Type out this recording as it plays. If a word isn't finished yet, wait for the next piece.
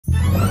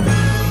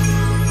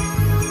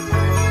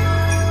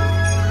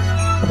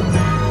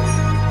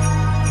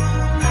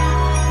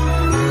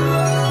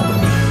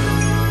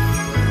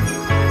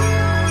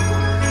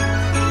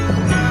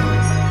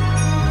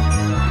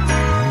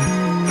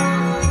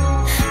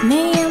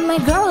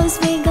girl is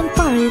we can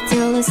party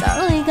till it's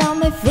early. Got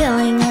me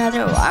feeling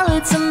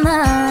otherworldly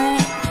tonight.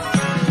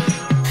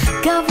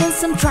 Covering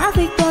some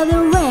traffic but the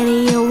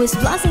radio is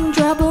blasting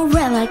trouble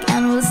red like,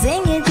 and we'll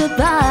sing it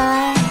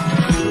goodbye.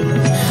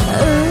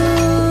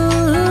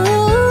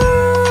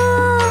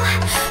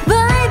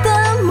 By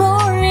the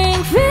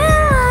morning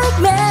feel like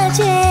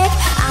magic.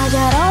 I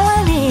got all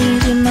I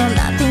need, you know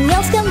nothing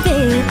else can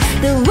beat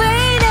the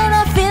way that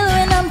I feel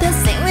when I'm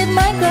dancing with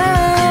my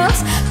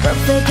girls.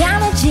 Perfect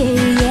energy,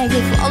 yeah,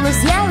 give flawless,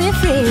 yeah, we're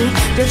free.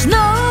 There's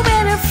no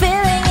better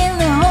feeling in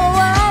the whole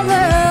wide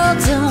world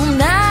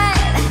tonight.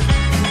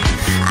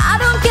 I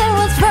don't care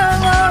what's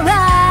wrong or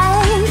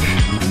right.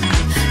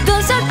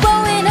 Don't start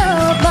blowing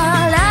up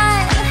my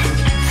light.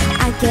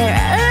 I care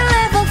at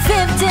level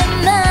 59.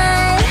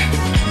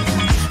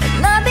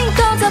 Nothing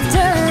comes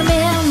after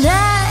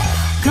midnight.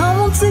 Come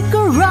on, stick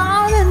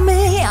around with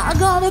me. I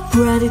got a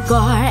credit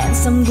card and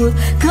some good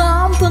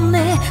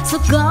company. So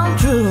come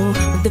through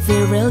with the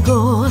feel real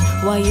good.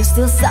 Why you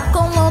still stuck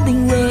on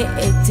loading,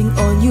 waiting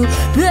on you,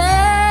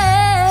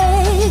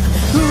 babe?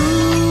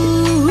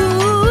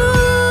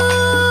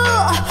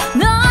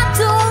 Not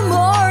till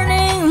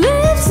morning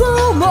leaves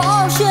no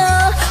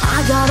motion. I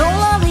got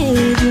all I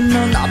need, you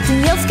know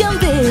nothing else can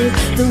beat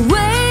the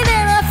way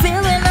that I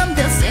feel when I'm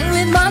dancing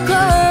with my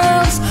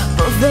girls.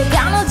 Perfect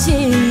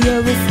energy, yeah,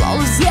 we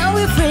flawless, yeah,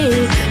 we're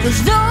free.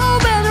 There's no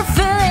better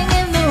feeling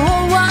in the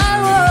whole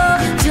wide world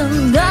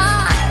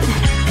tonight.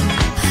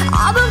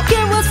 I don't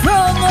care what's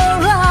wrong or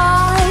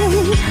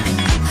right.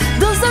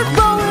 Don't start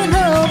blowing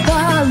up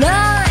our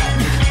line.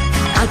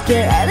 I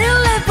care at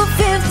 11:59.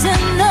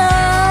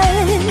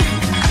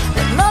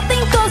 But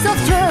nothing goes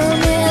after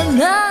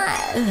midnight.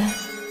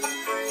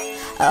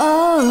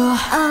 Oh,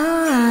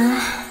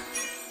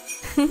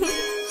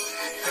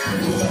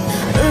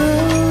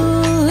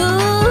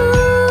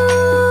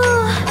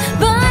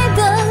 by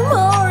the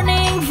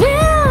morning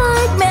feel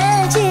like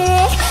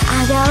magic. I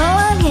got all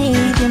I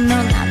need, you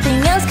know nothing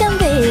else can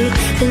beat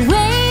the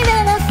way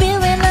that I feel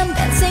when I'm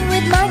dancing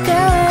with my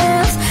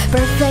girls.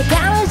 Perfect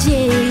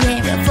energy,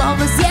 yeah, we're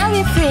flawless, yeah,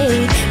 we're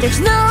free. There's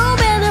no